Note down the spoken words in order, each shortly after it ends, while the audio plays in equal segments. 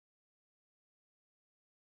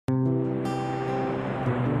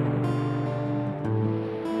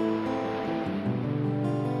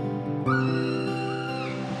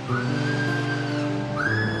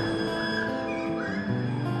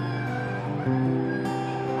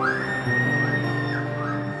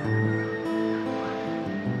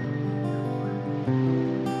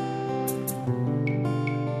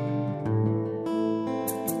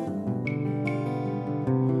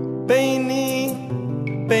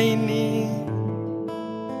Painy,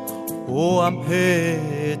 oh, I'm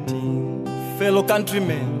hurting, fellow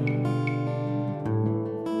countrymen.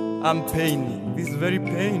 I'm paining. This is very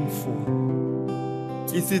painful.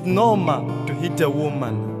 Is it normal to hit a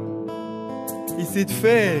woman? Is it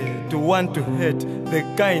fair to want to hurt the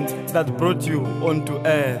kind that brought you onto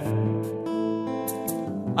earth?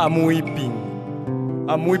 I'm weeping.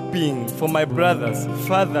 I'm weeping for my brothers,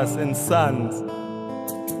 fathers, and sons.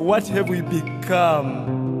 What have we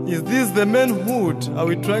become? Is this the manhood are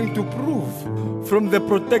we trying to prove from the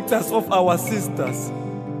protectors of our sisters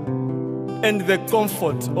and the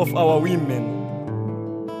comfort of our women,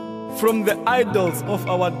 from the idols of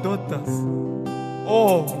our daughters?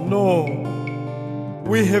 Oh no,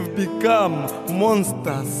 we have become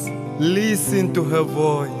monsters. Listen to her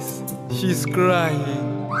voice. She's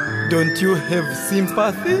crying. Don't you have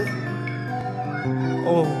sympathy?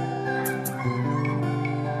 Oh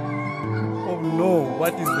no,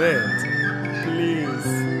 what is that? Please.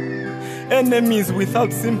 Enemies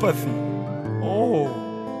without sympathy. Oh,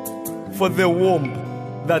 for the womb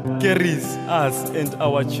that carries us and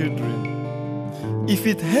our children. If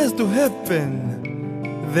it has to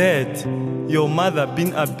happen that your mother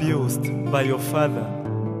being abused by your father,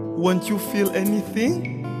 won't you feel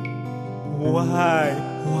anything? Why?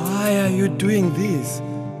 Why are you doing this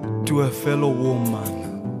to a fellow woman?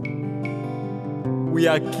 We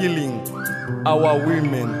are killing our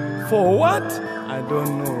women. For what? I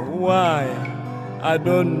don't know. Why? I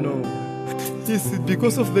don't know. Is it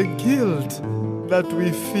because of the guilt that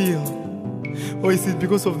we feel? Or is it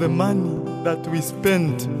because of the money that we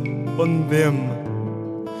spend on them?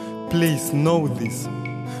 Please know this.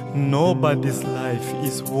 Nobody's life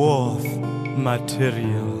is worth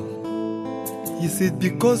material. Is it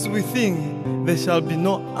because we think there shall be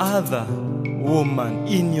no other woman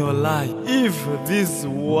in your life if this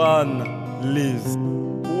one lives?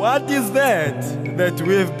 What is that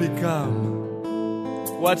we have become?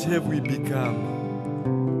 What have we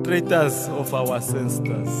become? Traitors of our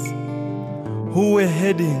ancestors who were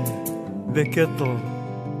heading the cattle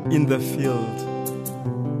in the field.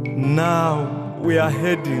 Now we are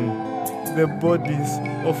heading the bodies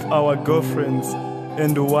of our girlfriends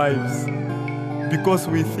and wives because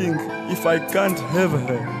we think if I can't have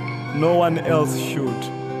her, no one else should.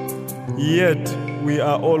 Yet we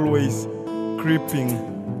are always creeping.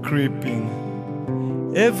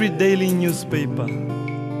 Every daily newspaper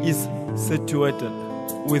is saturated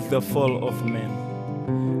with the fall of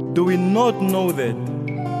men. Do we not know that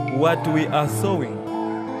what we are sowing,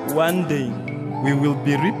 one day we will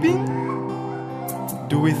be reaping?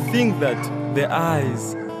 Do we think that the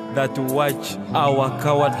eyes that watch our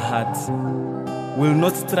coward hearts will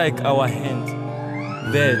not strike our hand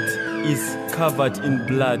that is covered in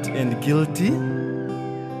blood and guilty?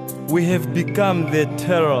 We have become the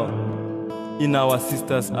terror in our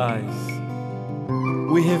sisters' eyes.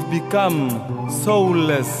 We have become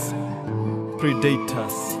soulless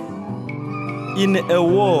predators in a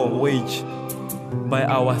war waged by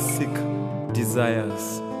our sick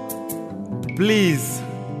desires. Please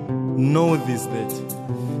know this,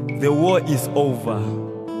 that the war is over.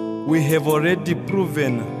 We have already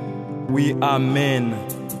proven we are men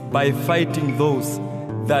by fighting those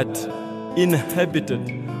that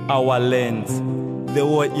inhabited our lands. The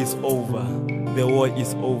war is over. The war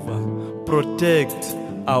is over. Protect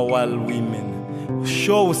our women.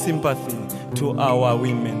 Show sympathy to our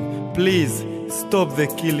women. Please stop the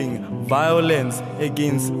killing, violence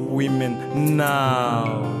against women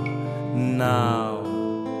now.